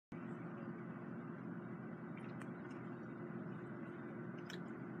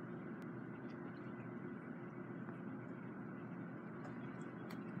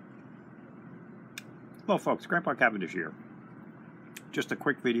Hello folks, Grandpa Cavendish here. Just a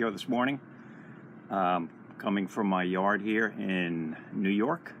quick video this morning, coming from my yard here in New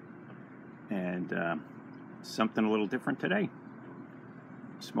York, and something a little different today.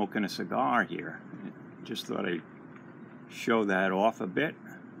 Smoking a cigar here. Just thought I'd show that off a bit.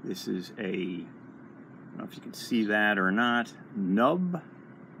 This is a, I don't know if you can see that or not, Nub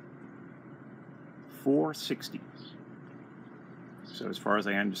 460. So as far as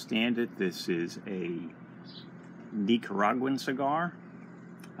I understand it, this is a Nicaraguan cigar,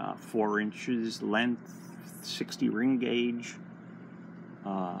 4 inches length, 60 ring gauge,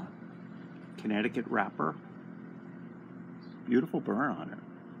 Connecticut wrapper. Beautiful burn on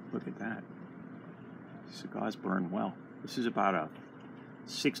it. Look at that. Cigars burn well. This is about a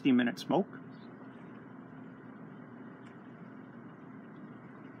 60-minute smoke.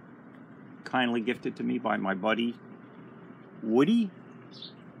 Kindly gifted to me by my buddy Woody,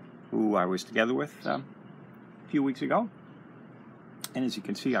 who I was together with a few weeks ago. And as you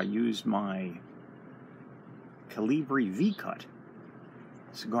can see, I used my Calibri V-Cut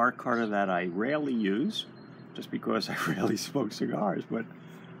cigar cutter that I rarely use, just because I rarely smoke cigars. But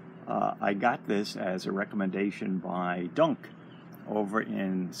I got this as a recommendation by Dunk over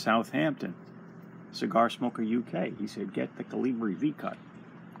in Southampton, Cigar Smoker UK. He said, get the Calibri V-Cut.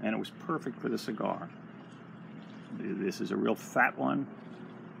 And it was perfect for the cigar. This is a real fat one,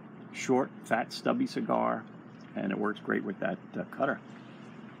 short, fat, stubby cigar, and it works great with that cutter.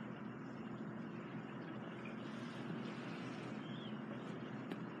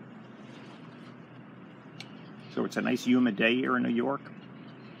 So it's a nice humid day here in New York.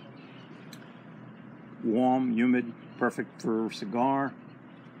 Warm, humid, perfect for a cigar.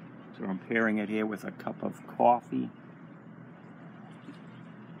 So I'm pairing it here with a cup of coffee.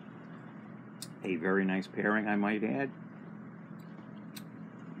 A very nice pairing, I might add.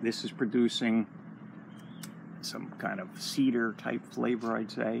 This is producing some kind of cedar type flavor, I'd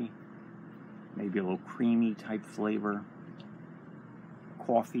say. Maybe a little creamy type flavor.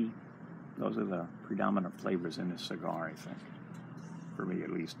 Coffee. Those are the predominant flavors in this cigar, I think. For me, at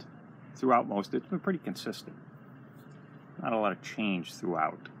least. Throughout most, it's been pretty consistent. Not a lot of change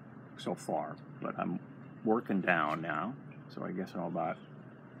throughout so far, but I'm working down now. So I guess I'm about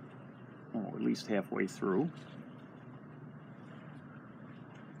at least halfway through.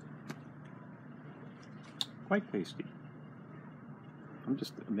 Quite tasty. I'm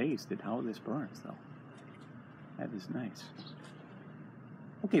just amazed at how this burns, though. That is nice.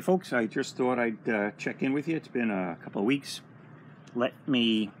 Okay, folks, I just thought I'd check in with you. It's been a couple of weeks.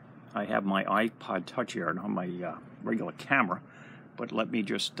 I have my iPod Touch here, not my regular camera, but let me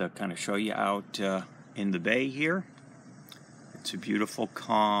just kind of show you out in the bay here. It's a beautiful,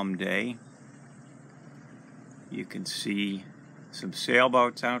 calm day. You can see some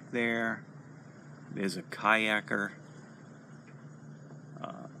sailboats out there. There's a kayaker.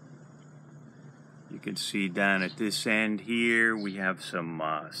 You can see down at this end here, we have some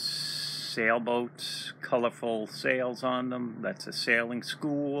sailboats, colorful sails on them. That's a sailing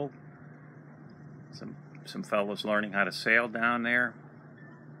school. Some fellows learning how to sail down there,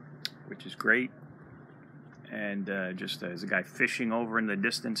 which is great. And just there's a guy fishing over in the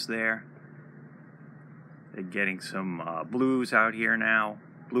distance there. They're getting some blues out here now.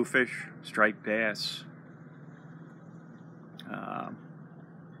 Bluefish, striped bass.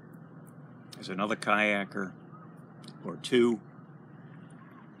 There's another kayaker or two.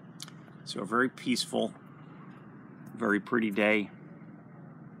 So a very peaceful, very pretty day.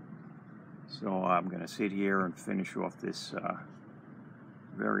 So I'm going to sit here and finish off this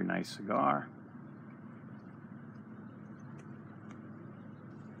very nice cigar.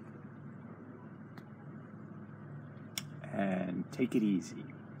 And take it easy.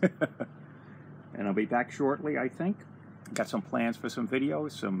 And I'll be back shortly, I think. Got some plans for some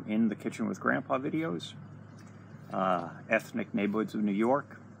videos, some In the Kitchen with Grandpa videos. Ethnic neighborhoods of New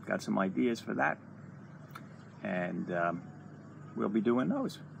York. Got some ideas for that. And we'll be doing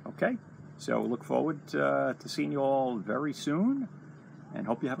those. Okay? So look forward to seeing you all very soon. And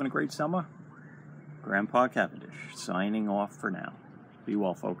hope you're having a great summer. Grandpa Cavendish signing off for now. Be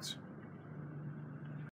well, folks.